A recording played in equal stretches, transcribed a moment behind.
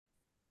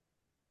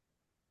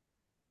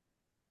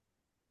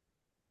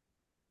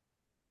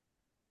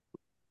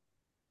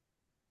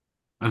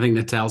I think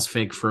Natal's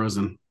fake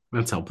frozen.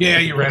 That's helpful. Yeah,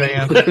 you're right. I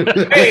am.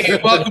 Hey,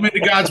 welcome into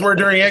God's Word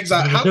during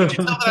exile. How could you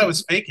tell that I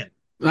was faking?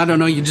 I don't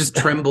know. You just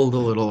trembled a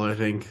little, I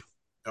think.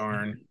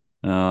 Darn.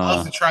 I'll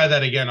have Uh, to try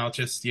that again.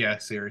 Yeah,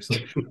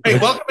 seriously. Hey,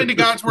 welcome into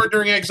God's Word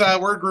during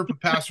exile. We're a group of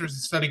pastors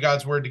that study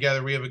God's Word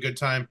together. We have a good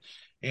time.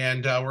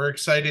 And we're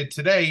excited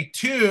today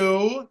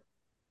to,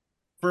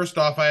 first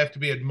off, I have to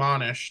be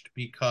admonished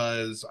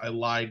because I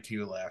lied to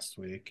you last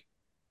week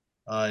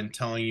in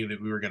telling you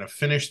that we were going to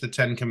finish the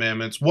Ten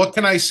Commandments. What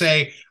can I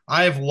say?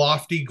 I have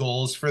lofty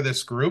goals for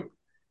this group,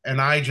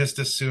 and I just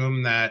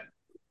assume that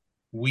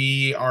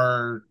we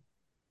are.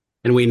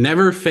 And we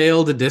never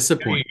fail to There you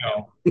disappoint.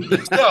 go.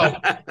 So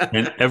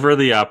and ever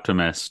the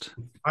optimist.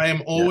 I am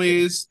Yeah.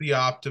 always the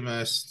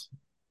optimist,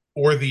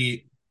 or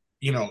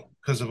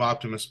because of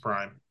Optimus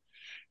Prime.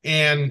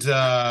 And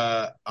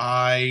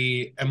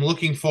I am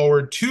looking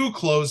forward to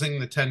closing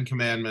the Ten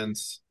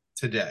Commandments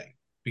today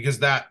because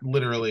that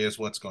literally is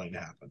what's going to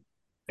happen.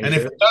 And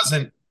if it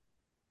doesn't,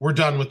 we're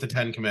done with the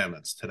Ten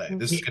Commandments today.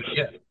 This is going to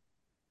be it.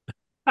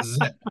 This is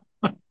it.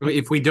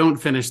 If we don't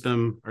finish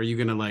them, are you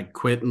going to like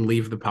quit and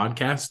leave the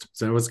podcast? Is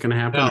that what's going to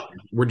happen? No,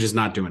 We're just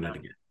not doing it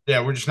again.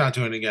 yeah, we're just not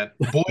doing it again.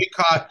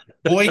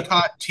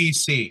 Boycott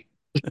TC.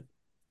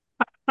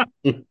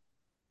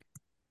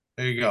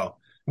 There you go.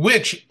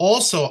 Which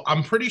also,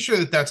 I'm pretty sure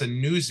that that's a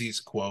Newsies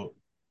quote,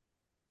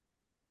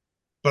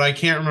 but I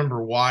can't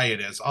remember why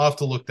it is. I'll have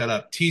to look that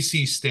up.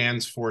 TC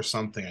stands for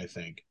something, I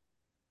think.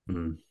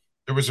 Mm.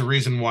 There was a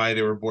reason why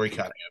they were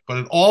boycotting it, but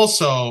it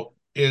also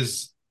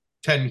is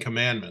Ten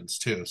Commandments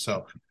too.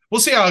 So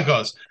we'll see how it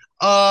goes.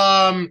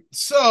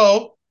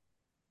 So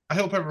I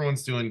hope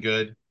everyone's doing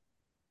good,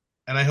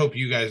 and I hope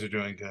you guys are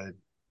doing good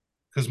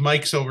because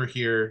Mike's over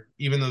here,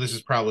 even though this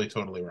is probably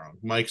totally wrong.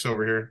 Mike's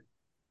over here.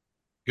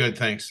 Good,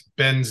 thanks.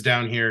 Ben's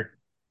down here.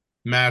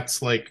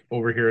 Matt's like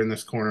over here in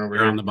this corner over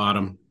You're on here. the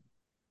bottom.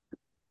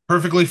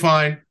 Perfectly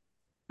fine.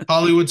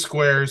 Hollywood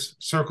squares.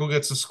 Circle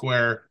gets a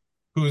square.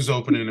 Who's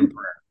opening in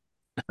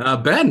prayer?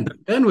 Ben,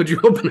 would you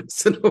open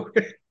us in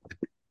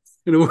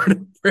a word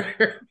of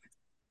prayer?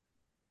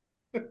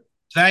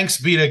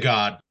 Thanks be to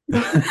God.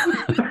 It'll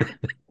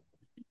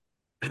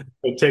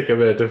take a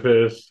minute to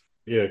finish,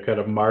 kind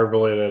of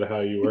marveling at how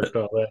you worked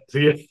all that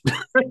together.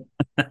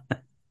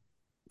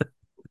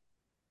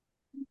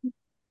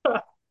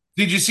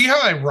 Did you see how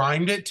I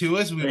rhymed it too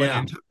as we went Yeah.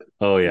 into it?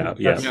 Oh yeah,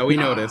 yes. Yeah, we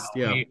noticed.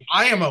 Yeah.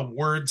 I am a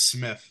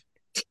wordsmith.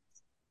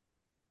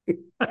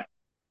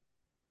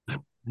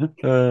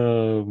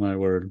 Oh my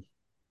word.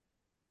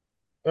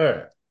 All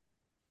right,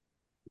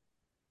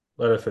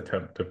 let us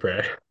attempt to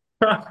pray.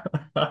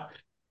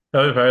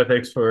 Heavenly Father,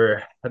 thanks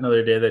for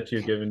another day that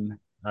you've given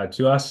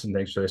to us, and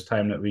thanks for this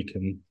time that we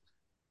can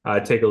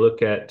take a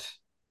look at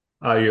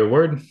your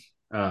word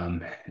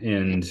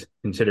and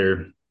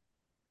consider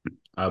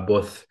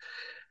both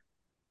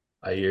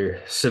your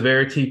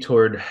severity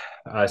toward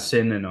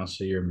sin and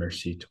also your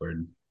mercy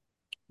toward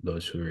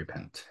those who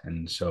repent.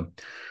 And so,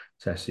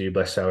 ask that you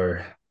bless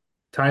our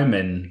time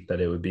and that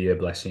it would be a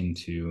blessing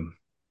to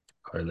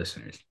our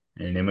listeners.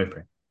 In your name we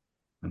pray.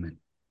 Amen.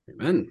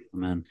 Amen.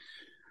 Amen.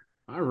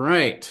 All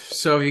right.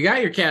 So you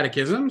got your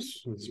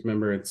catechisms. Let's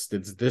remember it's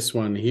this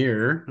one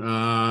here.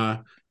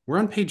 We're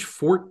on page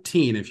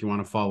 14 if you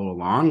want to follow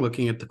along,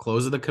 looking at the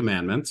close of the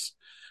commandments,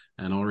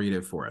 and I'll read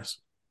it for us.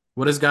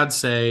 What does God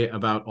say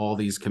about all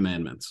these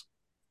commandments?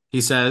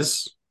 He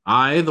says,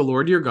 I, the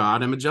Lord your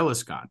God, am a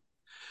jealous God,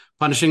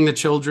 punishing the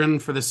children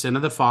for the sin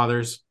of the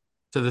fathers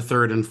to the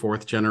third and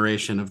fourth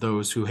generation of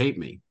those who hate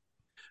me,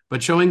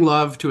 but showing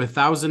love to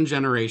 1,000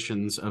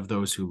 generations of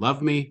those who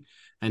love me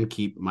and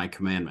keep my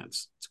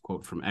commandments. It's a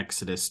quote from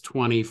Exodus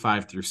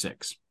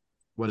 25-6.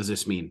 What does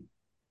this mean?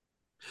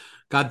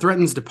 God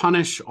threatens to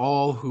punish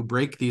all who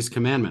break these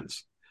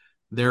commandments.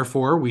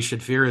 Therefore, we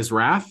should fear his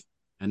wrath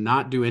and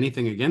not do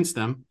anything against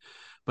them.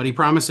 But he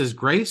promises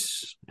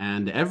grace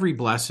and every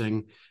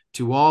blessing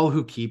to all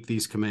who keep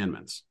these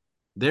commandments.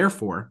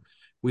 Therefore,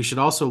 we should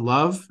also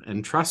love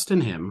and trust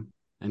in him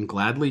and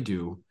gladly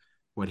do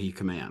what he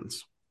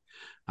commands.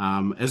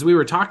 As we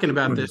were talking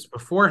about this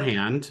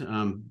beforehand,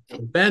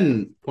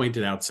 Ben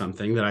pointed out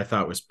something that I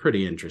thought was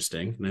pretty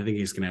interesting, and I think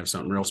he's going to have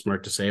something real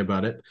smart to say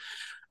about it.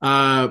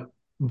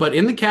 But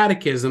in the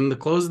Catechism, the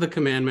close of the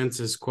commandments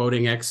is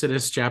quoting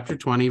Exodus chapter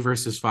 20,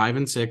 verses 5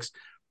 and 6,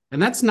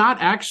 and that's not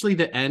actually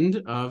the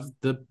end of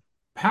the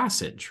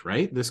passage,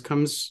 right? This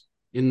comes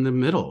in the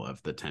middle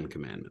of the Ten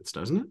Commandments,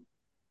 doesn't it?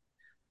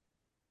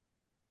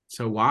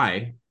 So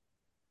why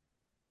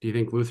do you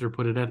think Luther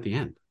put it at the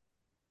end?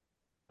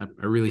 I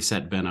really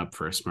set Ben up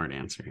for a smart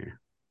answer here.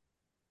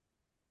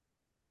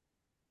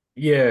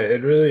 Yeah,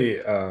 it really,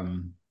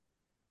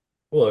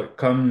 well, it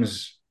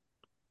comes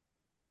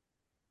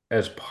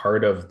as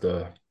part of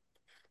the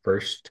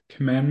first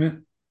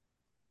commandment.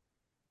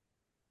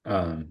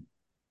 Um,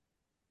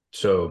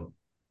 so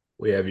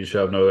we have you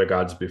shall have no other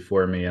gods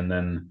before me, and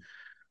then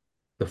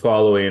the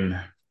following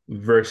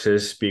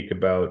verses speak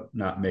about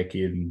not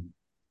making,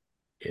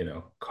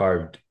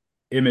 carved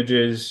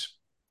images,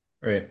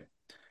 right?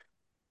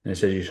 And it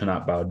says, "You shall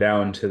not bow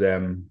down to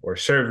them or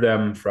serve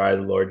them, for I,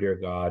 the Lord your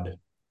God,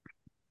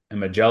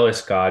 am a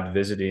jealous God,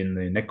 visiting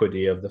the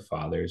iniquity of the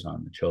fathers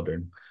on the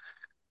children,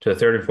 to the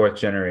third and fourth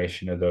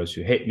generation of those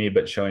who hate me,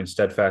 but showing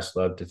steadfast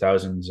love to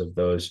thousands of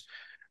those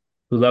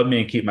who love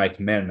me and keep my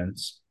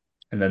commandments."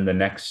 And then the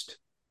next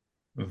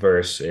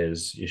verse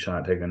is, "You shall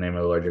not take the name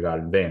of the Lord your God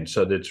in vain."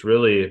 So it's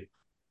really,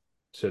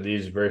 so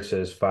these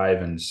verses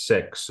 5 and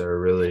 6 are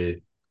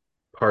really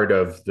part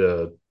of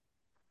the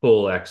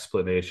full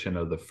explanation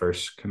of the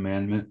first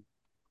commandment.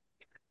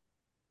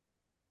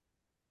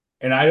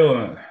 And I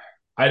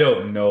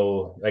don't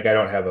know, like I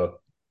don't have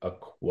a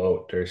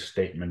quote or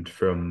statement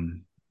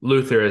from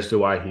Luther as to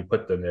why he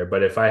put them there,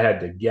 but if I had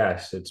to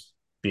guess, it's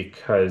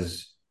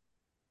because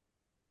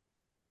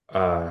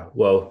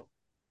well,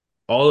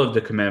 all of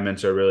the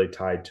commandments are really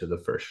tied to the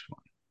first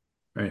one,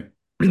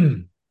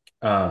 right?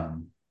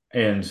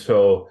 And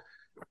so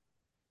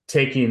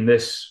taking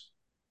this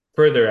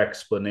further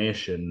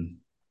explanation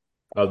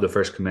of the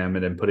first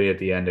commandment and putting it at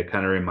the end, it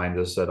kind of reminds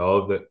us that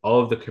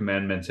all of the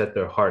commandments at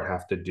their heart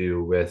have to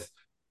do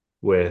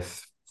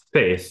with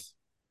faith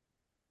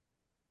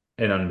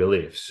and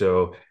unbelief.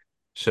 So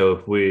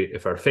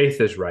if our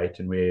faith is right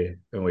and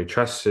we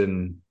trust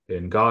in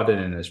God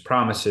and in his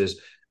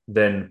promises,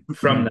 then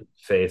from that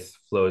faith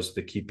flows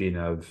the keeping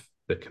of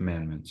the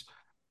commandments.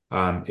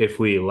 If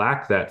we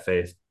lack that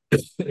faith,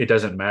 it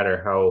doesn't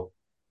matter how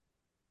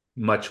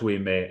much we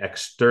may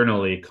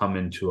externally come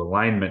into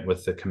alignment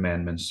with the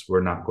commandments,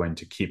 we're not going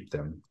to keep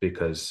them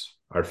because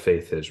our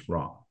faith is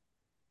wrong,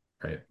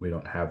 right? We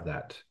don't have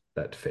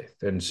that faith.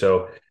 And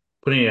so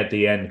putting it at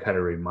the end kind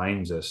of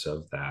reminds us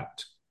of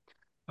that,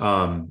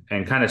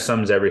 and kind of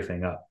sums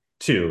everything up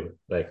too.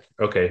 Like,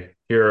 okay,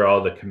 here are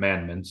all the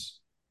commandments.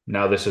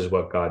 Now this is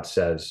what God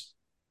says,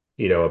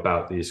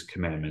 about these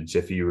commandments.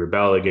 If you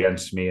rebel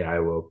against me, I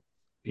will,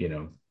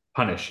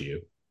 punish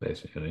you,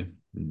 basically,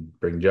 and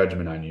bring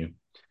judgment on you.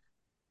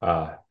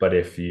 But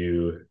if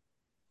you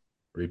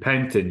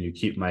repent and you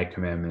keep my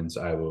commandments,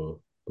 I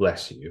will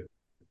bless you.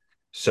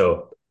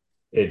 So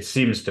it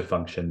seems to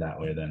function that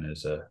way then,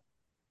 as a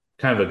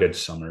kind of a good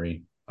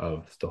summary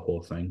of the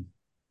whole thing.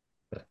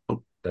 But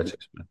that's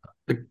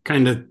to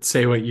kind of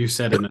say what you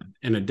said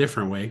in a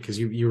different way, because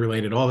you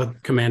related all the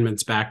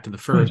commandments back to the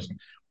first.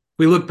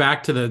 We look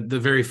back to the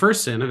very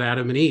first sin of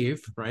Adam and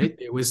Eve, right?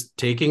 It was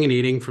taking and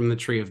eating from the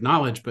tree of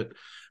knowledge, but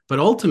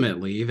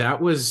ultimately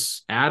that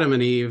was Adam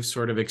and Eve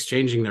sort of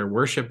exchanging their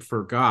worship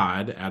for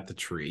God at the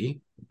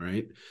tree,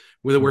 right,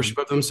 with a worship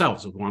of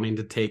themselves, of wanting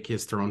to take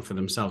his throne for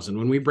themselves. And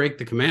when we break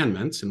the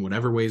commandments in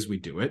whatever ways we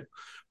do it,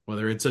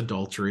 whether it's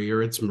adultery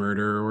or it's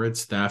murder or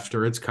it's theft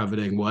or it's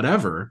coveting,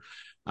 whatever,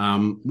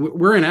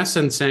 we're in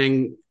essence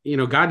saying,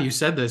 God, you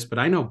said this, but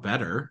I know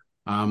better.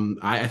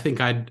 I think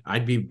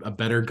I'd be a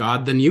better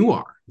God than you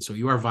are. So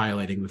you are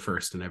violating the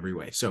first in every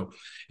way. So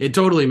it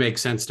totally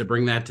makes sense to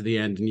bring that to the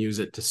end and use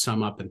it to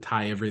sum up and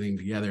tie everything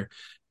together,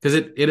 because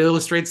it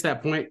illustrates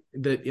that point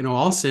that,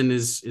 all sin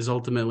is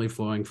ultimately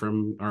flowing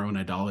from our own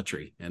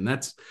idolatry. And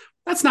that's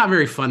not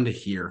very fun to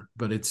hear,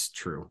 but it's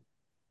true.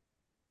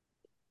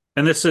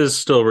 And this is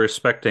still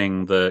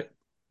respecting the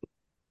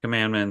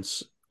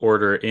commandments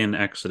order in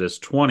Exodus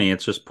 20.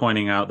 It's just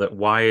pointing out that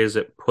why is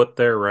it put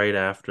there right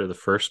after the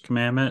first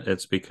commandment?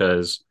 It's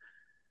because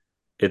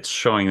it's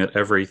showing that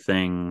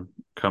everything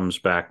comes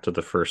back to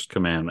the first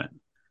commandment.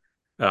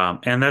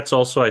 And that's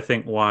also, I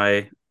think,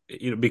 why,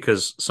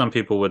 because some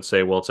people would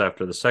say, well, it's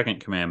after the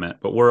second commandment,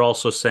 but we're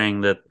also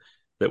saying that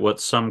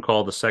what some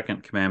call the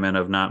second commandment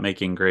of not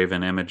making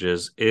graven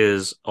images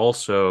is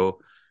also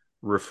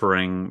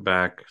referring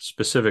back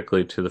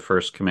specifically to the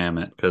first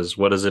commandment. Because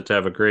what is it to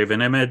have a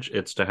graven image?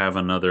 It's to have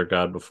another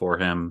God before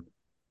him.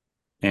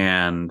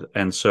 And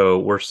so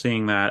we're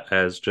seeing that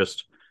as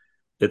just,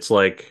 it's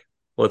like,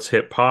 let's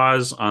hit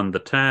pause on the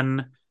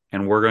 10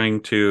 and we're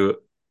going to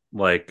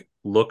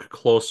look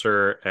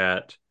closer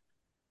at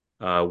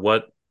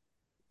what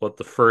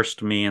the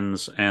first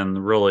means,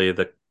 and really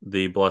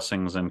the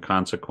blessings and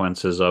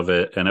consequences of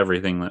it and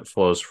everything that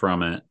flows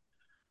from it.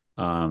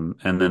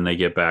 And then they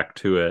get back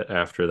to it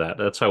after that.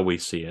 That's how we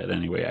see it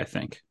anyway, I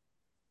think.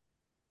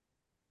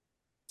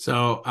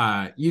 So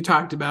you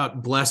talked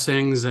about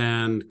blessings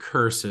and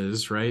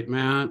curses, right,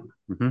 Matt?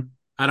 Mm-hmm.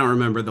 I don't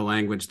remember the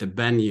language that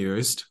Ben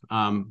used,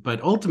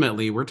 but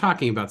ultimately we're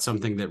talking about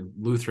something that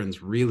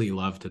Lutherans really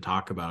love to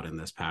talk about in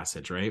this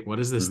passage, right? What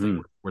is this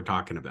thing we're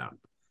talking about?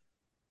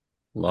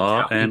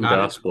 Law and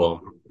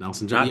gospel.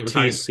 Nelson, not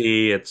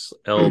TC, it's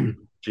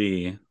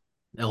LG.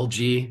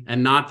 LG,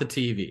 and not the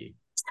TV.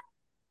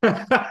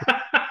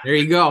 There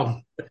you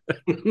go.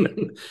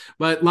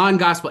 But law and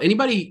gospel.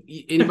 Anybody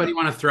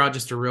want to throw out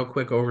just a real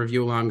quick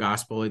overview of law and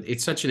gospel?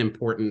 It's such an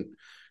important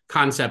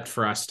concept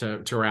for us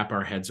to wrap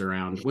our heads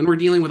around when we're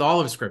dealing with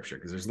all of Scripture,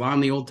 because there's law in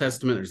the Old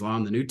Testament, there's law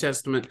in the New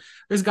Testament,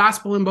 there's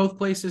gospel in both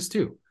places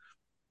too.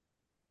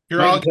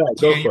 You're all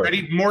go you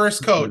ready? Morse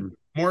code.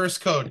 Morse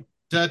code.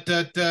 Da,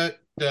 da, da,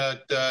 da,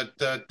 da,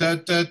 da, da,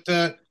 da,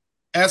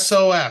 da.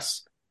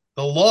 SOS.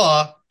 The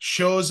law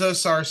shows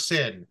us our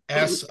sin.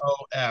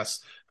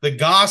 SOS. The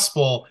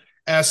gospel,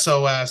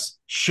 SOS,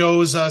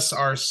 shows us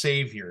our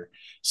Savior.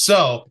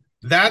 So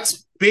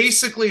that's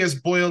basically as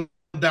boiled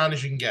down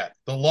as you can get.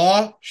 The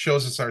law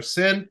shows us our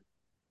sin.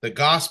 The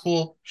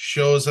gospel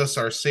shows us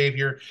our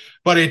Savior,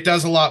 but it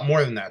does a lot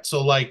more than that.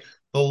 So, like,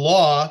 the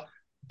law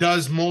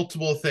does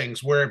multiple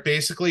things where it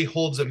basically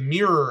holds a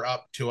mirror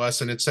up to us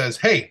and it says,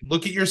 hey,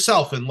 look at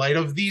yourself in light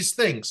of these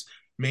things,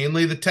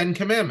 mainly the 10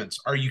 Commandments.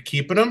 Are you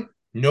keeping them?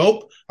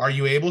 Nope. Are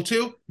you able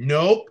to?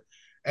 Nope.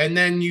 And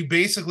then you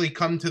basically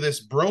come to this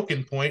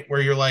broken point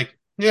where you're like,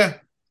 yeah,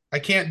 I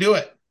can't do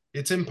it.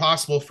 It's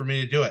impossible for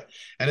me to do it.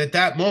 And at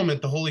that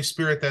moment, the Holy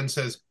Spirit then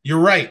says, you're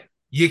right.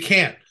 You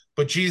can't,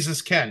 but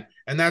Jesus can.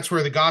 And that's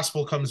where the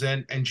gospel comes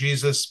in. And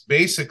Jesus,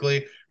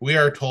 basically, we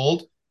are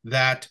told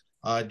that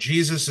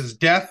Jesus'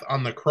 death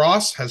on the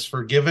cross has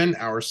forgiven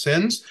our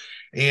sins.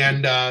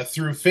 And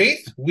through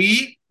faith,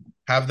 we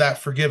have that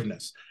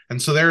forgiveness.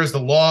 And so there is the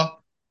law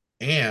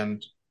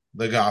and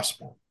the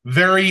gospel,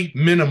 very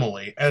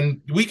minimally.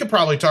 And we could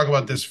probably talk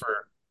about this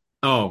for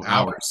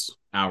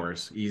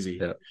hours, easy.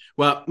 Yeah.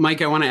 Well,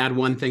 Mike, I want to add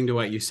one thing to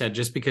what you said,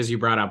 just because you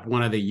brought up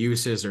one of the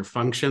uses or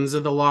functions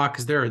of the law,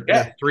 because there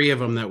are three of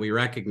them that we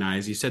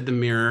recognize. You said the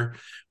mirror.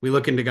 We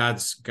look into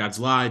God's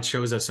law. It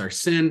shows us our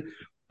sin.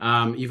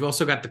 You've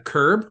also got the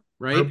curb,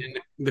 right? And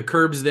the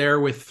curb's there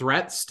with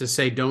threats to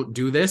say, don't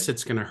do this.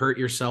 It's going to hurt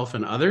yourself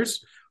and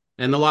others.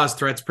 And the law's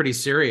threat's pretty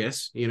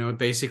serious. You know, it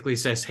basically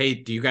says, hey,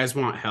 do you guys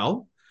want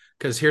hell?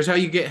 Because here's how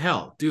you get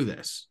hell. Do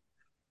this.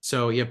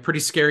 So, yeah,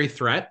 pretty scary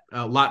threat.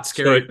 A lot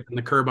scarier than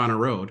the curb on a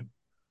road.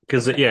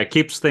 Because, it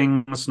keeps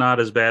things not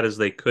as bad as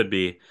they could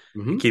be.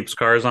 Mm-hmm. It keeps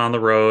cars on the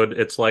road.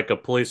 It's like a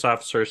police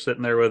officer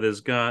sitting there with his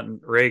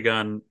scanner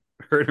gun,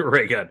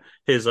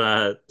 his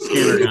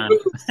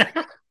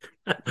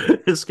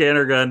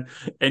scanner gun,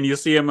 and you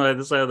see him on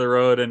the side of the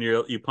road, and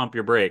you pump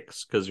your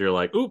brakes because you're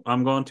like, "Oop,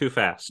 I'm going too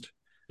fast,"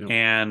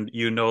 and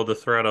you know the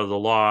threat of the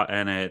law,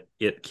 and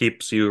it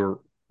keeps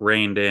you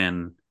reined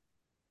in.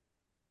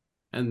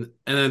 And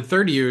then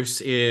third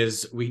use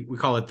is we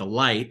call it the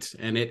light,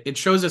 and it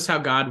shows us how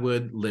God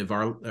would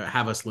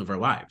have us live our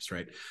lives,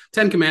 right?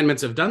 10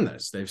 Commandments have done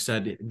this. They've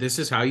said this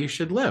is how you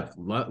should live.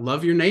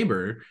 Love your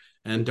neighbor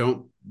and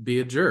don't be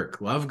a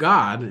jerk. Love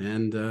God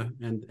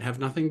and have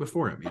nothing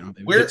before him. You know,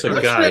 it's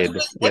a guide.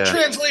 What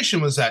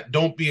translation was that?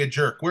 Don't be a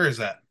jerk. Where is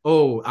that?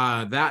 Oh,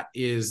 that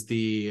is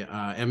the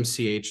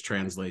MCH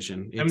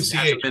translation. It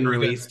hasn't been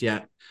released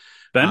yet.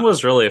 Ben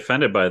was really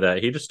offended by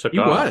that. He just took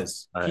off.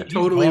 He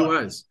totally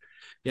was.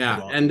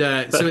 Yeah, and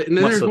so and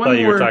then there's one more.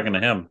 You were more, talking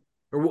to him.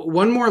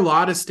 One more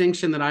law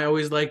distinction that I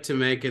always like to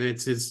make, and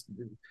it's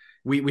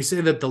we say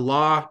that the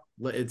law,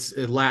 it's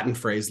a Latin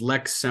phrase,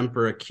 lex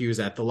semper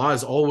accusat. The law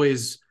is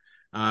always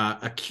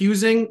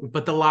accusing,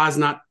 but the law is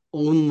not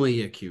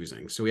only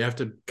accusing. So we have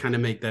to kind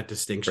of make that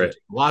distinction. Right.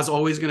 The law is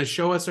always going to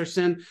show us our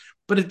sin,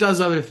 but it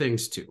does other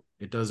things too.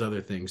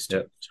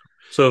 Yep.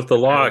 So if the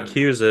law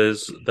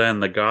accuses,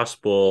 then the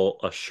gospel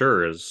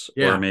assures,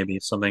 or maybe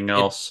something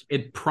else.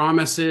 It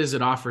promises,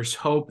 it offers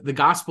hope. The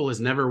gospel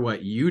is never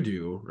what you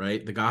do,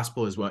 right? The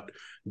gospel is what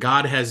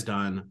God has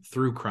done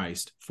through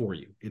Christ for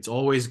you. It's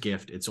always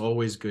gift. It's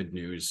always good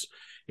news.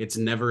 It's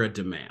never a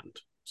demand.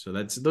 So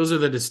those are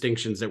the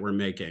distinctions that we're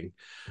making.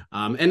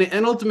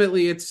 And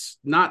ultimately, it's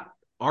not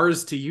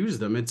ours to use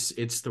them.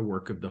 It's the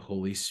work of the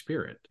Holy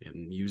Spirit,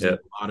 and using the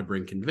law to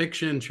bring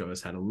conviction, show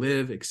us how to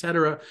live,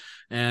 etc.,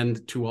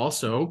 and to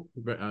also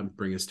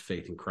bring us to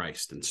faith in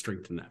Christ and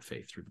strengthen that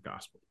faith through the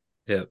gospel.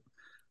 Yeah.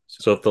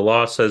 So if the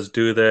law says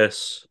do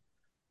this,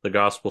 the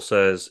gospel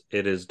says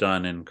it is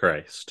done in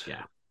Christ.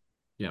 Yeah.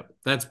 Yep.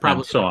 That's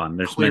probably so on.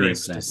 There's many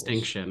examples.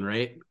 Distinction,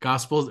 right?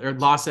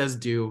 Law says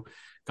do,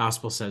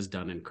 gospel says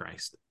done in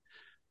Christ.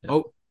 Yep.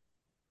 Oh.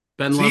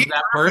 Ben loved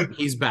that part.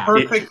 He's back.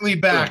 Perfectly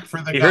back for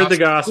the gospel. He heard the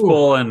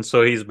gospel, and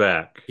so he's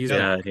back. You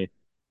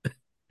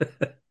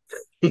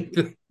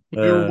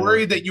were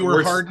worried that you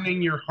were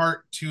hardening your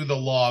heart to the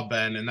law,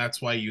 Ben, and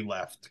that's why you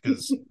left,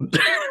 because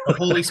the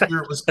Holy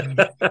Spirit was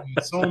convicting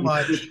you so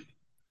much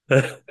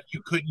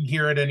you couldn't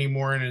hear it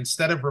anymore, and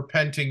instead of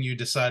repenting, you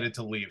decided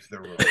to leave the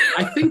room.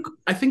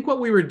 I think what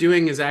we were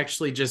doing is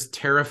actually just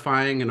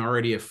terrifying an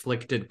already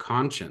afflicted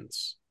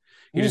conscience.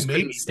 He just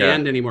couldn't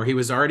stand anymore. He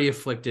was already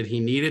afflicted. He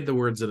needed the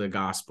words of the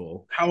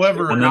gospel.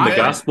 However, and then the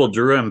gospel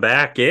drew him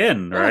back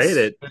in,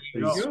 right?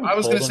 I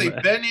was going to say,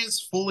 Ben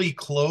is fully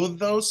clothed,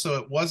 though, so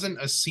it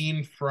wasn't a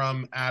scene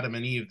from Adam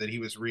and Eve that he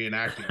was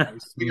reenacting. I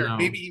was figuring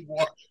maybe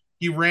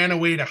he ran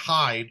away to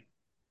hide,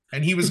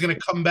 and he was going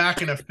to come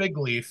back in a fig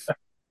leaf,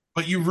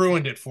 but you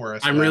ruined it for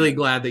us. I'm really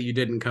glad that you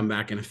didn't come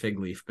back in a fig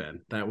leaf,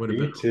 Ben. That would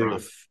have been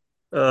rough.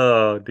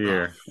 Oh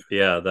dear,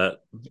 yeah, that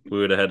we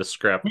would have had to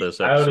scrap this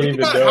episode. I don't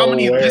even know how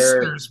many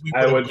listeners we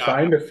would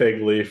find a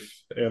fig leaf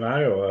in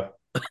Iowa.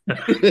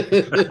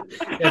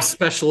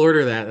 Special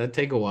order that'd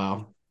take a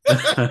while.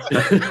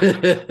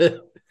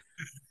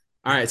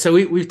 All right, so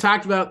we've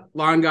talked about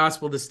law and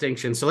gospel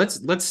distinction. So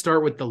let's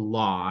start with the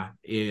law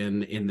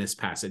in this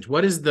passage.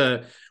 What is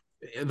the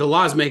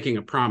law is making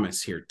a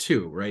promise here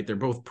too, right? They're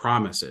both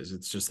promises.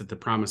 It's just that the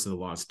promise of the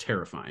law is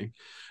terrifying.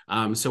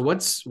 So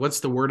what's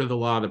the word of the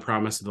law, the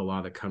promise of the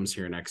law that comes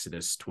here in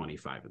Exodus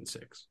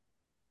 25:6?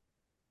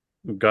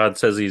 God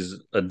says he's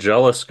a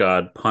jealous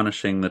God,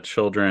 punishing the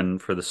children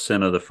for the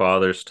sin of the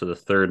fathers to the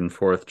third and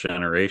fourth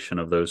generation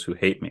of those who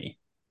hate me.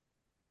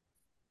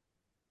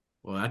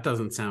 Well, that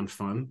doesn't sound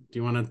fun. Do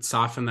you want to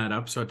soften that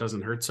up so it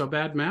doesn't hurt so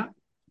bad, Matt?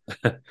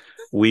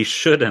 We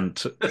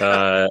shouldn't.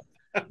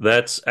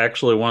 That's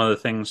actually one of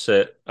the things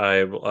that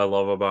I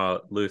love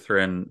about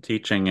Lutheran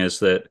teaching is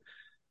that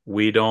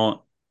we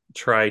don't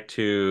try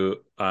to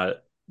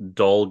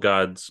dull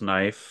God's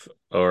knife,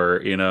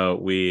 or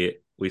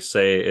we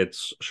say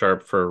it's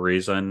sharp for a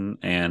reason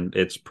and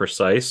it's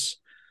precise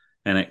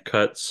and it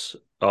cuts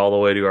all the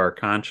way to our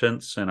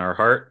conscience and our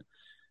heart,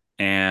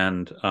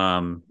 and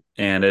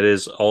it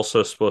is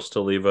also supposed to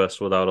leave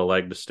us without a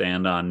leg to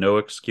stand on. No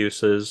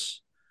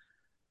excuses,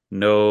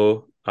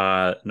 no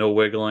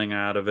wiggling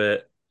out of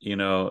it.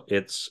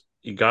 It's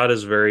God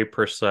is very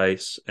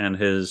precise, and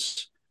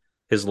his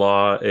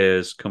law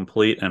is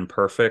complete and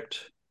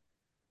perfect.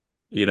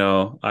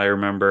 I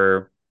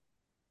remember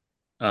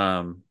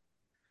um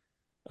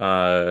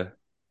uh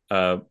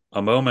a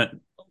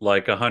moment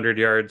like 100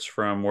 yards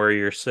from where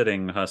you're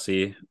sitting,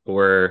 Hussy,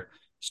 where I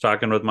was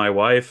talking with my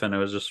wife, and it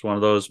was just one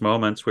of those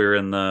moments. We were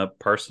in the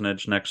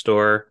parsonage next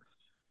door,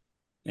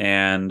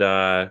 and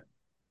I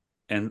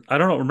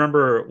don't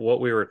remember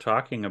what we were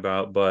talking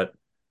about, but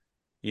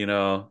you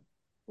know,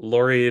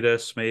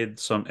 Loretta's made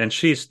some, and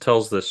she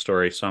tells this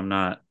story, so I'm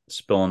not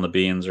spilling the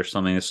beans or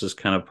something. This is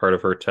kind of part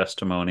of her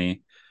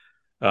testimony.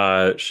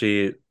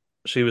 She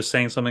was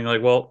saying something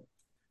like, "Well,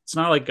 it's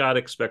not like God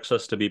expects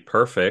us to be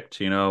perfect.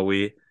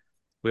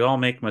 We all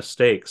make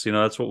mistakes.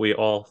 That's what we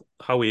all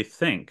how we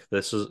think.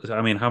 This is,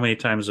 I mean, how many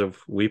times have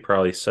we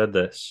probably said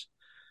this?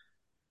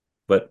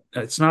 But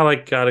it's not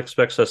like God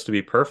expects us to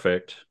be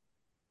perfect."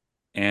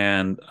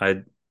 And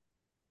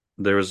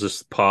there was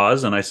this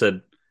pause, and I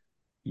said,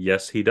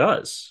 "Yes, he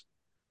does."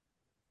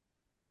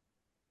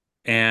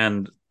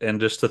 And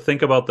just to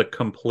think about the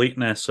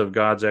completeness of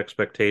God's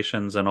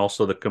expectations and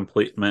also the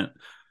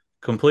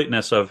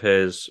completeness of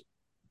his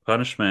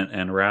punishment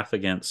and wrath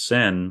against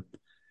sin,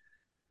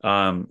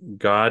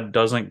 God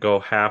doesn't go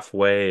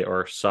halfway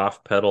or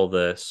soft pedal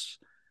this.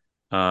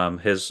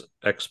 His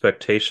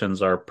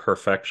expectations are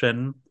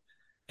perfection,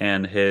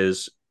 and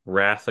his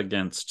wrath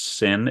against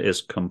sin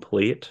is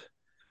complete,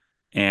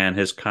 and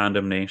his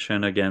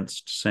condemnation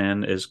against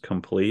sin is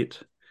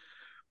complete.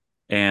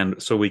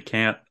 And so we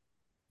can't,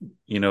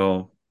 you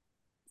know,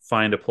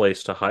 find a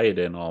place to hide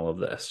in all of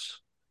this.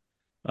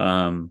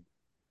 Um,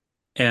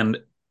 and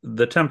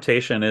the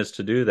temptation is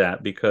to do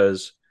that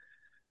because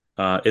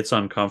it's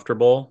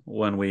uncomfortable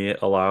when we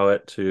allow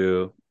it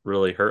to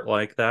really hurt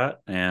like that.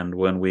 And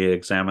when we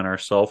examine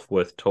ourselves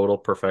with total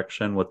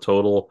perfection, with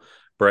total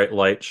bright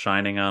light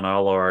shining on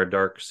all of our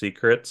dark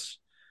secrets.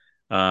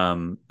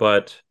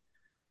 But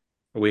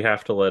we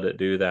have to let it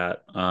do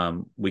that.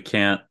 We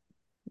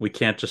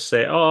can't just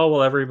say, "Oh,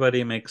 well,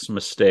 everybody makes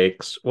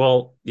mistakes."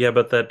 Well, yeah,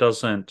 but that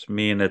doesn't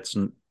mean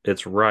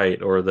it's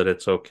right, or that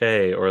it's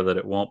okay, or that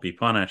it won't be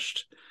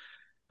punished.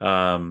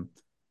 Um,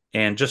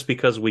 and just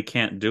because we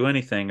can't do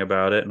anything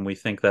about it and we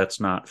think that's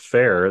not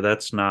fair,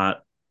 that's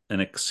not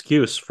an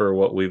excuse for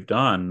what we've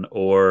done,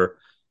 or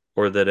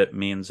that it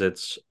means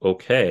it's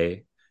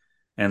okay.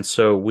 And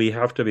so we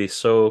have to be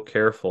so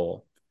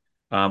careful.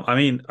 I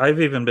mean, I've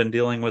even been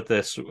dealing with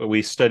this.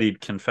 We studied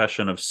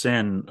confession of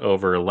sin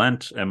over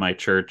Lent at my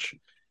church,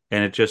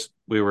 and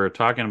we were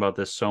talking about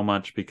this so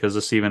much because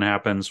this even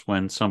happens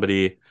when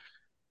somebody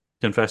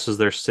confesses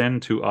their sin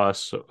to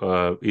us,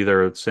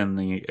 either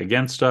sinning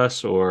against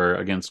us or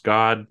against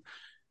God.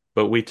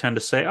 But we tend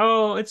to say,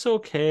 "Oh, it's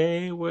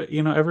okay.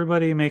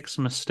 Everybody makes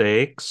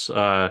mistakes.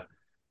 I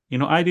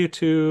do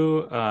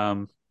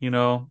too.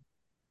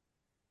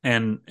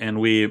 And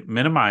we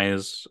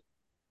minimize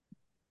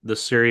the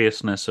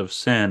seriousness of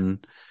sin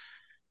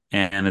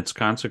and its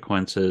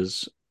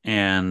consequences.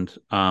 And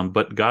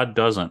but God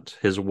doesn't.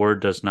 His word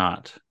does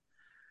not.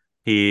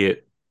 He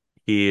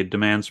he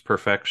demands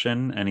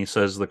perfection, and he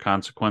says the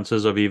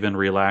consequences of even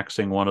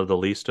relaxing one of the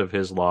least of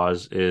his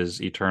laws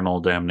is eternal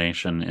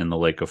damnation in the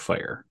lake of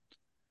fire.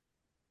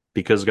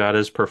 Because God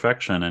is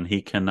perfection, and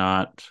he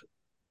cannot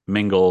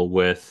mingle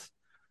with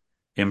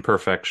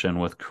imperfection,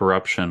 with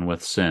corruption,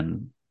 with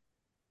sin.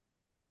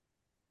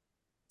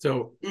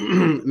 So,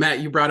 Matt,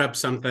 you brought up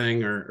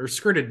something or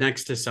skirted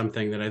next to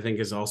something that I think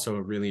is also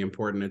really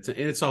important.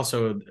 It's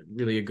also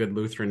really a good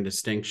Lutheran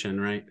distinction,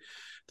 right?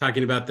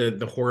 Talking about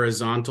the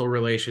horizontal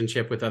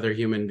relationship with other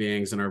human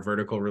beings and our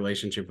vertical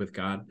relationship with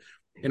God.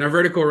 In our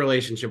vertical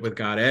relationship with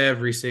God,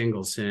 every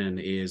single sin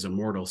is a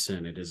mortal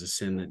sin. It is a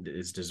sin that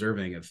is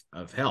deserving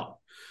of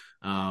hell,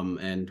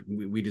 and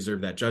we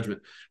deserve that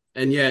judgment.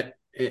 And yet,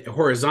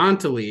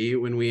 horizontally,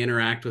 when we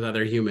interact with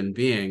other human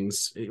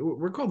beings,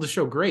 we're called to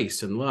show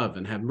grace and love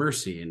and have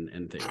mercy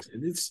and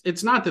things.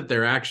 It's not that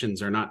their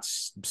actions are not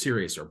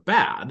serious or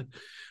bad,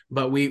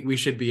 but we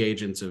should be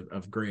agents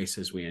of grace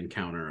as we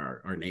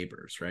encounter our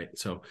neighbors, right?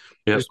 So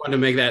I Yep. just wanted to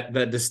make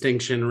that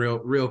distinction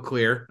real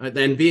clear.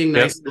 And being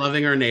Yep. nice,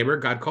 loving our neighbor,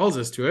 God calls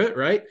us to it,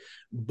 right? Yep.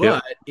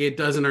 But it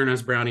doesn't earn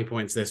us brownie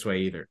points this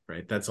way either,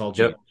 right? That's all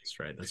Jesus,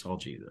 Yep. right? That's all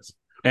Jesus.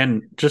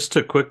 And just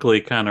to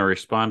quickly kind of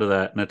respond to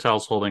that,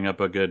 Natal's holding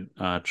up a good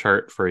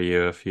chart for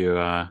you if you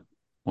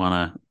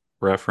want to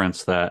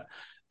reference that.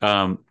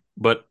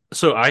 But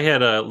so I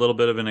had a little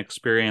bit of an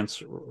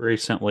experience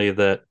recently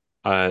that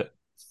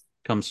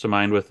comes to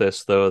mind with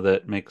this, though,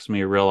 that makes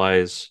me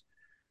realize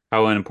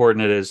how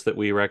important it is that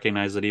we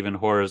recognize that even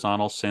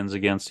horizontal sins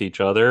against each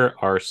other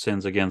are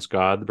sins against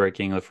God,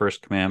 breaking the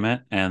first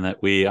commandment, and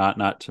that we ought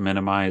not to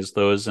minimize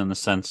those in the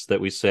sense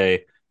that we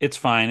say, it's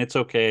fine, it's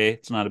okay,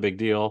 it's not a big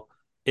deal.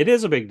 It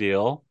is a big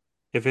deal.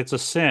 If it's a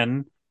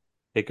sin,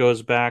 it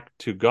goes back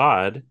to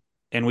God,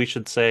 and we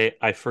should say,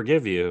 I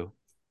forgive you,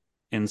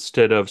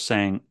 instead of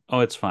saying,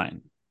 oh, it's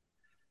fine.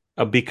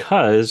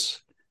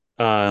 Because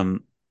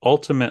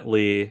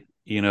ultimately,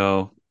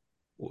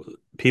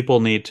 people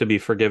need to be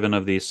forgiven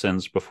of these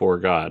sins before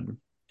God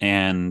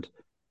and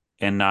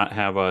not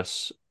have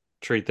us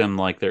treat them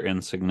like they're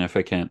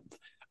insignificant.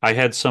 I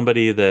had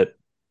somebody that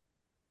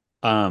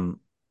um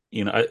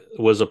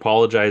was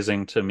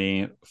apologizing to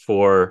me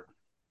for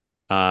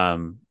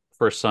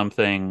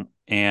something,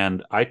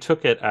 and I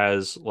took it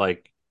as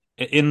like,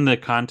 in the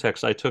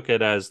context, I took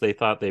it as they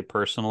thought they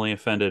personally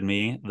offended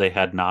me. They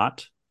had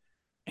not.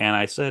 And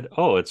I said,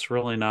 "Oh, it's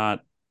really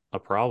not a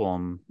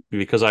problem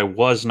because I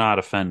was not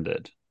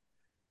offended.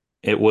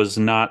 It was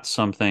not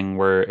something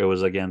where it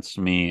was against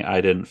me.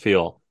 I didn't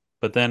feel."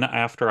 But then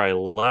after I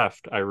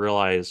left, I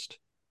realized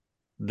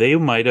they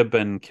might have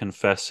been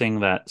confessing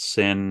that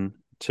sin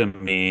to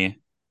me,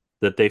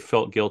 that they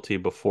felt guilty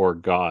before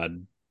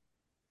God.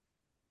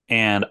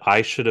 And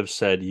I should have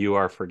said, "You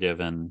are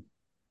forgiven,"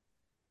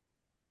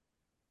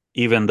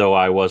 even though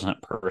I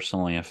wasn't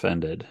personally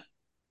offended.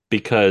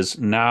 Because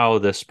now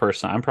this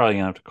person, I'm probably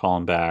gonna have to call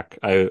him back.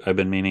 I've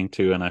been meaning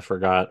to, and I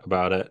forgot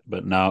about it,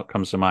 but now it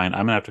comes to mind.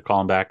 I'm gonna have to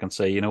call him back and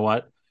say, you know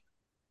what?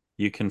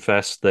 You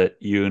confessed that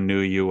you knew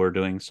you were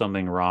doing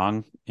something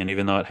wrong, and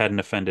even though it hadn't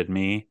offended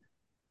me,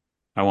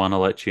 I want to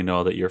let you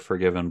know that you're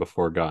forgiven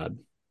before God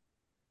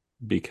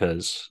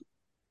because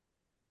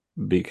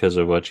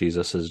of what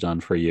Jesus has done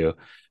for you.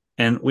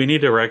 And we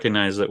need to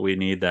recognize that we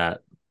need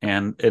that.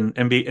 And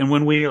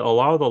when we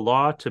allow the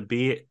law to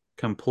be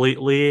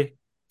completely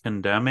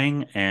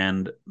condemning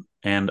and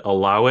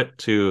allow it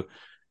to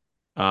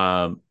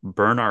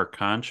burn our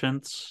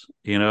conscience,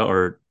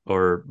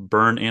 or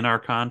burn in our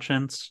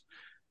conscience,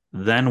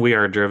 then we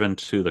are driven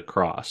to the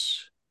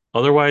cross.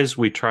 Otherwise,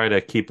 we try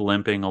to keep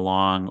limping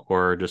along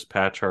or just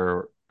patch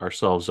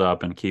ourselves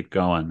up and keep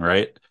going,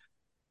 right?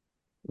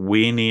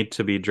 We need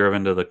to be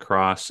driven to the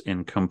cross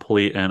in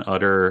complete and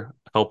utter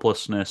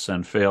helplessness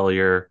and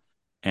failure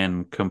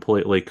and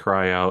completely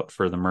cry out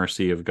for the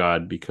mercy of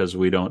God because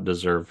we don't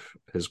deserve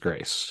his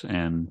grace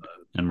and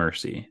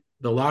mercy.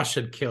 The law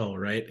should kill,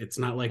 right? It's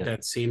not like Yeah.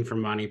 that scene from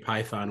Monty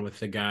Python with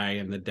the guy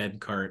in the dead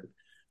cart.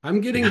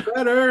 I'm getting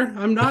better.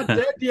 I'm not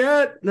dead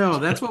yet. No,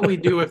 that's what we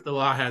do if the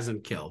law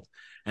hasn't killed.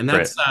 And Right.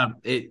 that's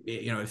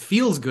it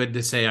feels good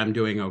to say I'm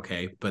doing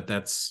okay, but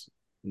that's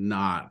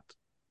not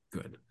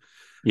good.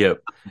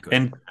 Yep. Good.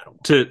 And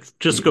to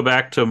just go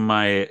back to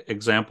my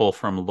example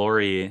from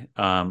Lori,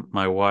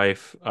 my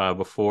wife,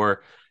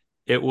 before,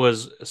 it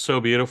was so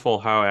beautiful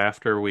how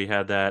after we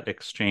had that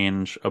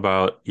exchange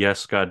about,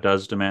 yes, God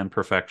does demand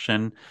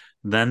perfection,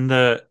 then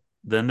the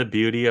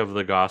beauty of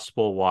the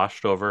gospel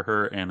washed over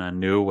her in a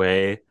new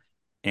way,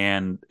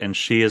 and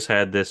she has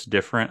had this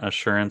different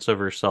assurance of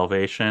her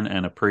salvation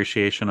and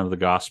appreciation of the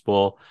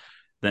gospel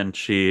than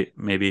she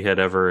maybe had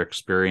ever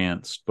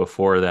experienced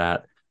before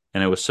that.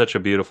 And it was such a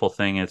beautiful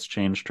thing. It's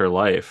changed her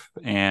life.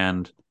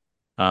 And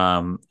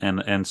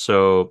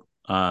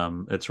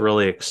it's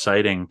really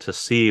exciting to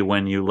see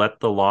when you let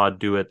the law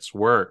do its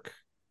work,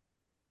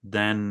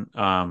 then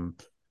the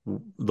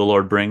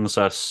Lord brings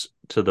us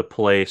to the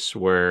place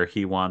where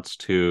he wants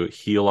to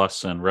heal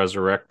us and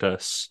resurrect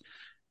us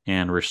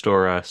and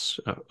restore us,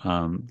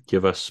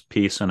 give us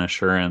peace and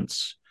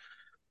assurance.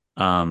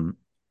 And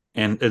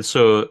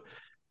so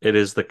it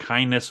is the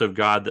kindness of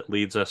God that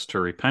leads us to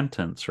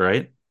repentance,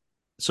 right?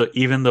 So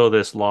even though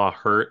this law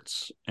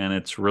hurts and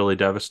it's really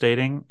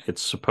devastating,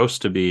 it's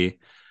supposed to be,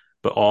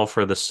 but all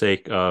for the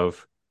sake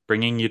of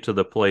bringing you to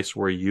the place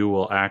where you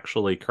will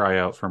actually cry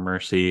out for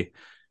mercy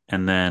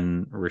and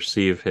then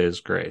receive his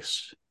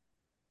grace.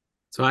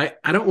 So I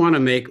don't want to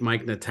make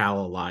Mike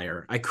Natal a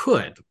liar. I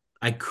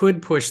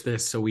could push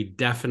this so we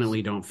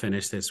definitely don't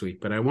finish this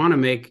week, but I want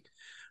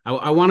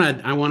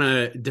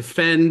to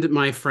defend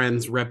my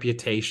friend's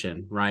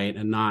reputation, right,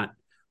 and not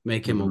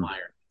make him a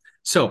liar.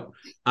 So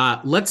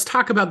let's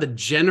talk about the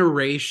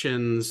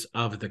generations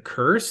of the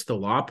curse, the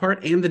law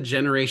part, and the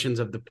generations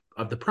of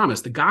the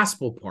promise, the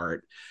gospel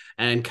part,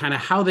 and kind of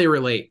how they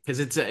relate, because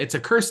it's a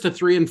curse to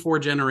 3 and 4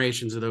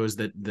 generations of those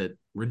that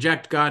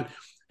reject God,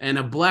 and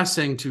a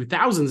blessing to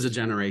thousands of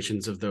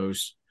generations of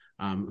those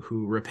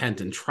who repent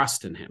and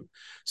trust in him.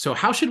 So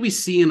how should we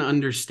see and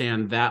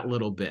understand that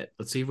little bit?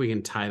 Let's see if we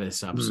can tie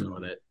this up so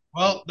that.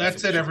 Well,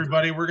 that's it,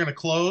 everybody. We're going to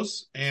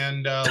close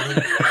and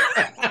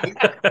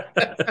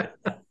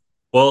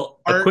Well,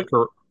 a Part quick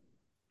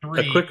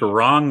three.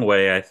 wrong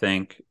way, I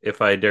think,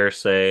 if I dare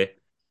say,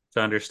 to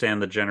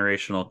understand the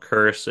generational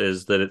curse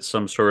is that it's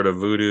some sort of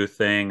voodoo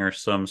thing or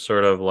some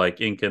sort of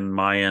like Incan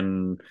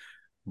Mayan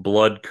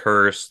blood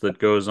curse that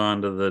goes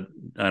on to the,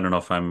 I don't know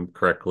if I'm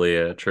correctly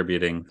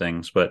attributing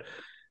things, but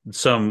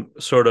some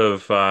sort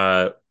of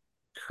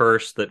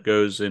curse that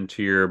goes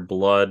into your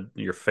blood,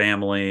 your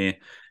family,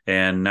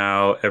 and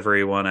now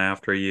everyone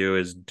after you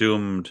is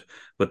doomed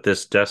with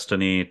this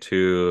destiny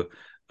to,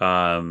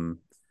 um,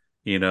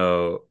 you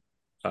know,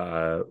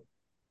 uh,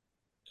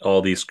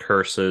 all these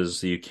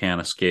curses you can't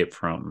escape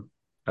from.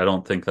 I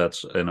don't think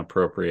that's an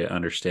appropriate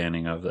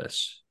understanding of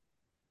this.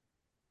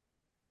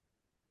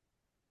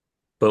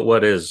 But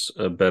what is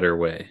a better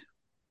way?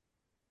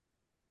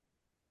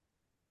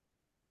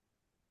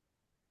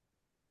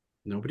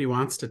 Nobody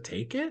wants to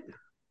take it?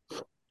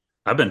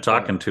 I've been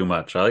talking too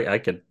much. I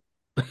could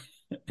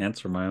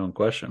answer my own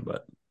question,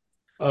 but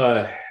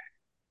Uh,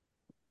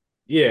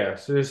 yeah.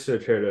 So just to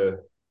try to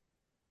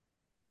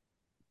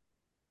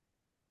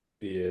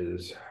be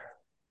as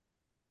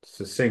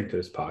succinct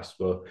as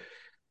possible.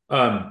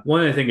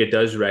 One, I think it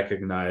does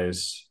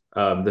recognize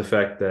the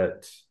fact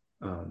that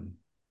um,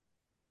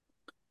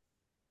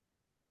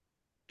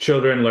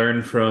 children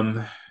learn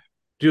from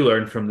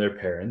their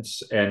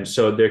parents, and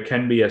so there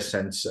can be a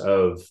sense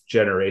of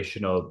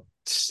generational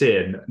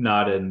sin,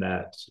 not in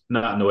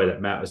the way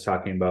that Matt was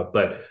talking about,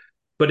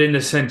 but in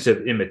the sense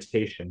of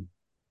imitation,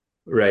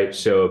 right?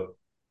 So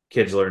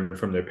kids learn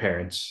from their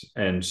parents,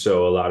 and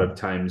so a lot of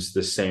times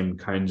the same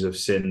kinds of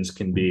sins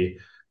can be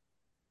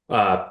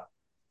uh,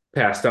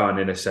 passed on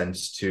in a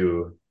sense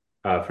to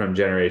from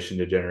generation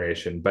to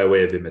generation by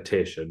way of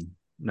imitation,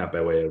 not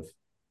by way of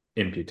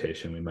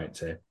imputation, we might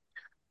say.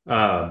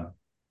 Um,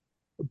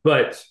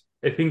 but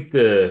I think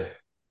I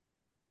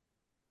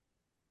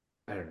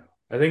don't know.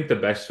 I think the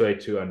best way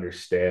to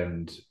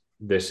understand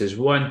this is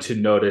one to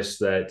notice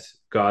that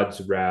God's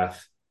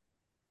wrath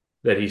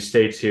that he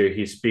states here,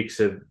 he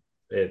speaks of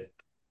it,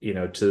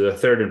 to the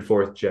third and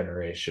fourth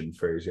generation,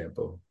 for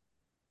example.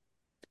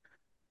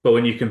 But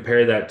when you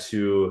compare that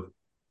to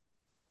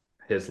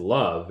his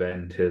love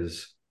and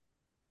his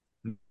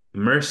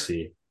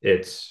mercy,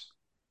 it's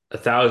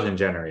 1,000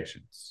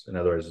 generations. In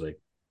other words, like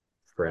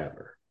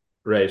forever,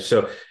 right?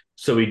 So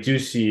we do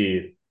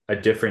see a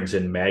difference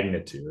in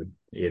magnitude.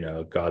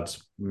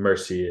 God's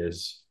mercy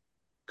is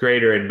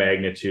greater in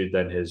magnitude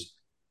than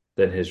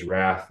his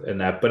wrath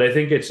and that. But I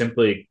think it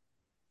simply,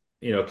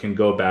 can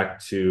go back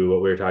to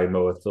what we were talking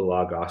about with the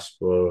law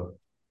gospel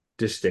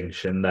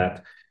distinction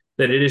that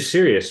it is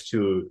serious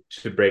to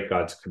break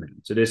God's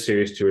commandments. It is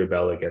serious to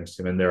rebel against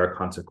him, and there are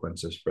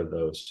consequences for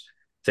those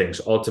things.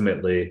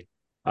 Ultimately,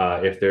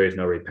 if there is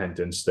no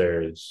repentance,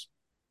 there is,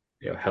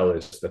 hell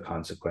is the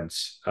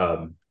consequence.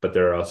 But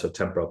there are also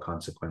temporal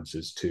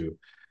consequences to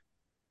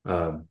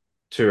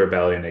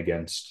rebellion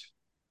against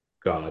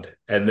God,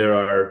 and there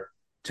are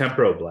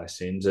temporal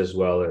blessings as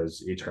well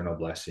as eternal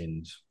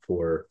blessings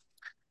for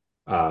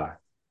uh,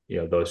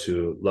 those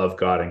who love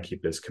God and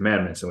keep his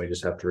commandments. And we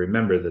just have to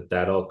remember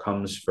that all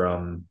comes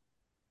from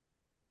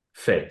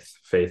faith.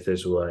 Faith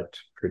is what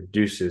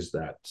produces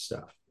that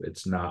stuff.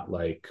 It's not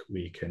like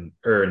we can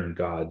earn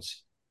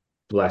God's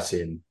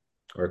blessing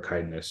or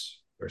kindness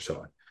or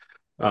so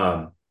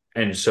on.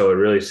 And so it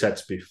really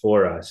sets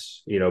before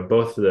us,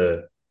 both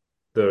the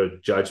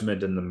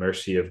judgment and the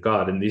mercy of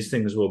God. And these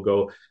things will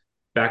go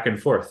back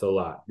and forth a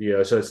lot,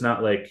 so it's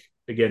not like,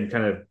 again,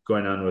 kind of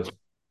going on with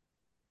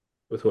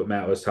what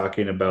Matt was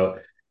talking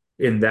about,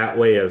 in that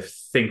way of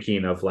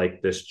thinking of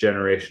like this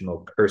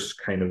generational curse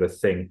kind of a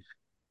thing.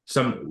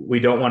 We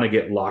don't want to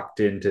get locked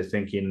into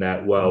thinking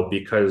that, well,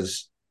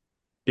 because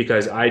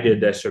I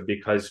did this, or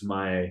because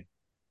my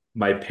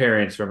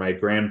parents or my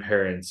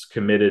grandparents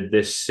committed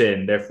this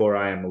sin, therefore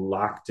I am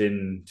locked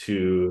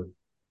into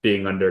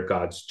being under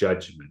God's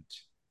judgment.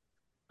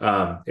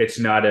 It's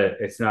not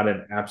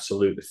an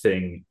absolute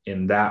thing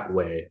in that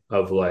way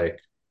of like,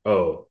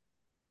 oh,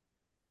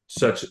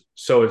 such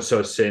so and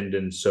so sinned,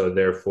 and so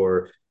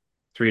therefore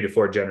 3 to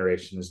 4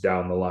 generations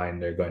down the line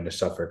they're going to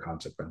suffer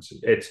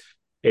consequences.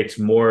 It's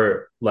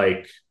more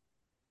like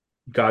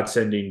God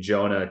sending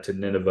Jonah to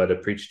Nineveh to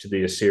preach to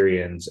the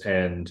Assyrians,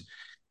 and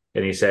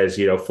he says,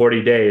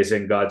 40 days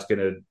and God's going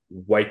to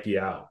wipe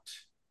you out,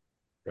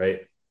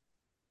 right?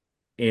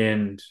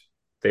 And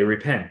they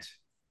repent,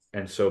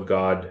 and so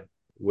God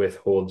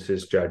withholds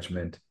his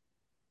judgment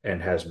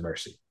and has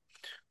mercy,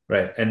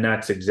 right? And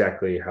that's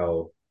exactly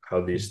how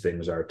these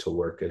things are to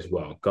work as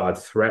well. God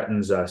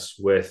threatens us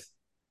with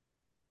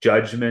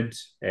judgment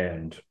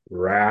and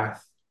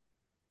wrath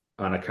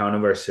on account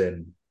of our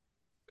sin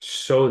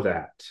so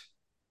that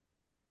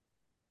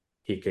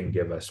he can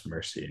give us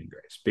mercy and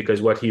grace.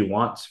 Because what he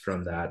wants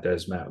from that,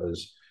 as Matt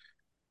was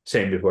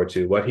saying before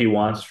too, what he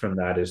wants from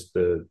that is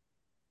the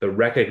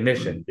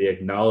recognition, the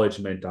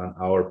acknowledgement on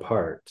our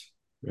part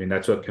I mean,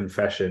 that's what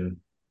confession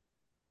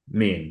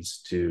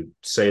means, to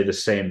say the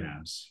same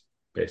as,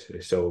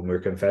 basically. So when we're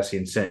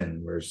confessing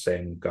sin, we're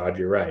saying, God,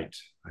 you're right.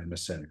 I'm a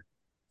sinner.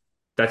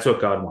 That's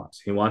what God wants.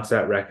 He wants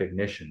that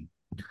recognition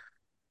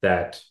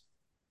that,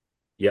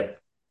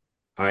 yep,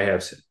 I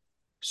have sinned,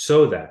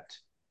 so that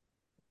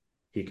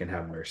he can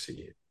have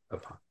mercy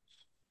upon.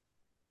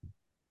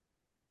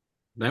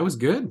 That was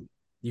good.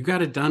 You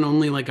got it done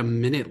only like a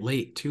minute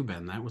late too,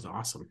 Ben. That was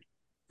awesome.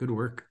 Good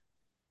work.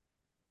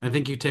 I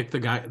think you took the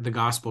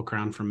gospel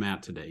crown from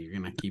Matt today. You're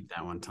gonna keep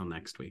that one till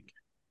next week.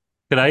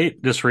 Could I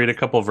just read a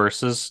couple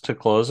verses to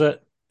close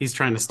it He's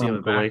trying to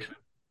steal from it back.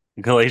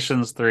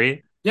 Galatians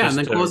 3? Yeah, and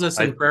then close us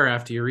in prayer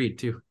after you read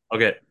too.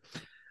 Okay.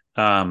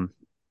 Um,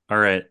 all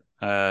right.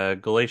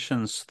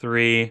 Galatians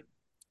 3,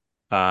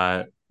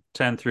 10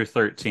 through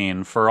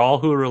 13. For all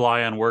who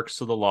rely on works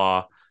of the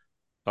law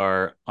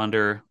are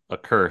under a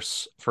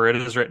curse. For it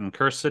is written,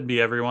 Cursed be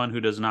everyone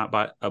who does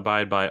not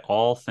abide by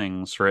all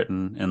things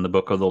written in the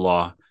book of the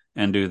law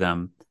and do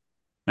them.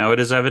 Now it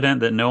is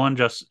evident that no one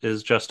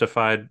is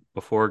justified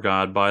before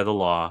God by the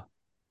law,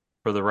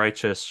 for the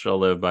righteous shall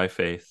live by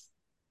faith.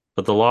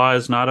 But the law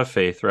is not of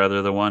faith,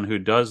 rather the one who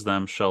does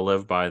them shall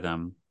live by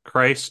them.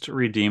 Christ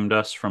redeemed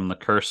us from the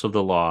curse of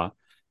the law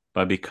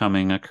by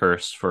becoming a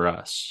curse for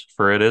us.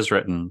 For it is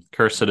written,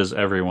 Cursed is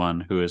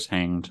everyone who is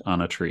hanged on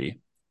a tree.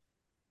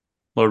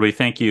 Lord, we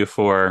thank you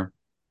for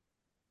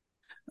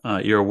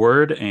your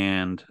word,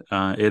 and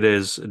it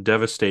is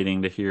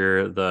devastating to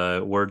hear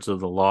the words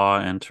of the law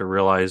and to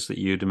realize that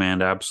you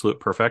demand absolute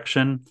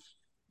perfection.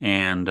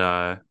 And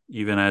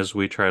even as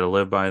we try to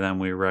live by them,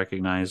 we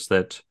recognize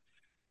that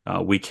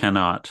we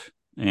cannot,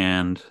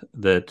 and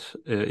that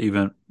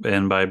even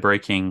and by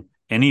breaking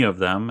any of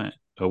them,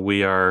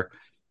 we are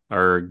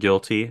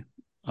guilty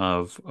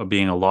of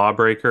being a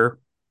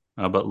lawbreaker.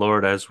 But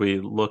Lord, as we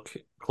look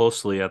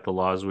closely at the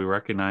laws, we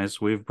recognize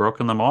we've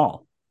broken them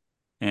all,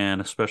 and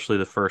especially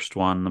the first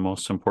one, the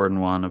most important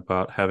one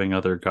about having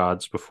other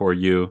gods before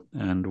you,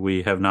 and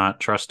we have not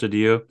trusted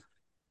you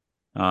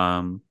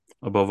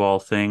above all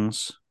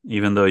things,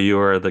 even though you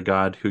are the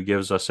God who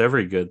gives us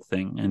every good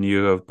thing, and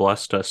you have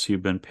blessed us.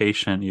 You've been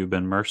patient, you've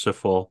been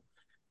merciful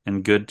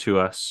and good to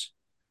us,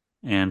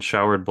 and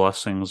showered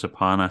blessings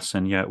upon us,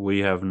 and yet we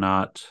have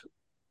not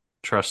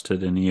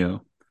trusted in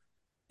you.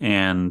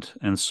 And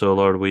so,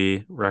 Lord,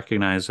 we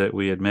recognize it,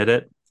 we admit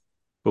it,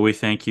 but we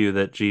thank you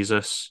that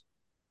Jesus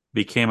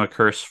became a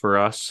curse for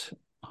us,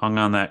 hung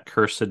on that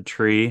cursed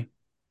tree,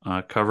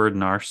 covered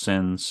in our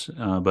sins,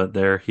 but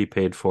there he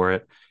paid for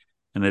it.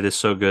 And it is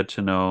so good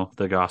to know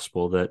the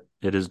gospel that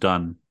it is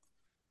done.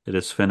 It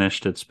is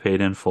finished. It's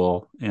paid in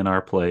full in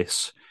our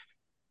place.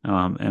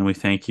 And we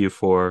thank you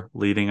for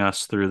leading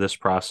us through this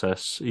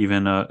process,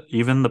 even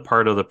the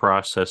part of the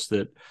process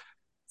that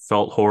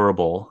felt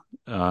horrible,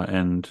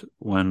 and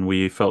when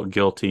we felt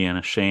guilty and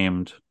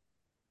ashamed,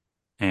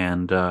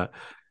 and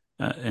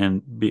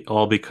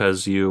all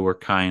because you were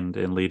kind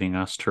in leading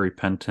us to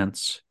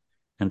repentance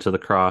and to the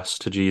cross,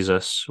 to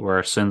Jesus, where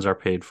our sins are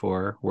paid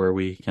for, where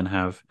we can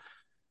have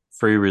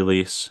free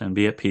release and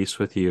be at peace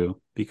with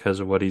you because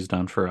of what he's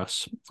done for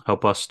us.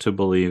 Help us to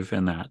believe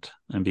in that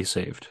and be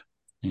saved.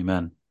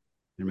 Amen.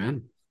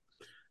 Amen.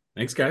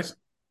 Thanks, guys.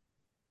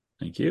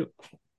 Thank you.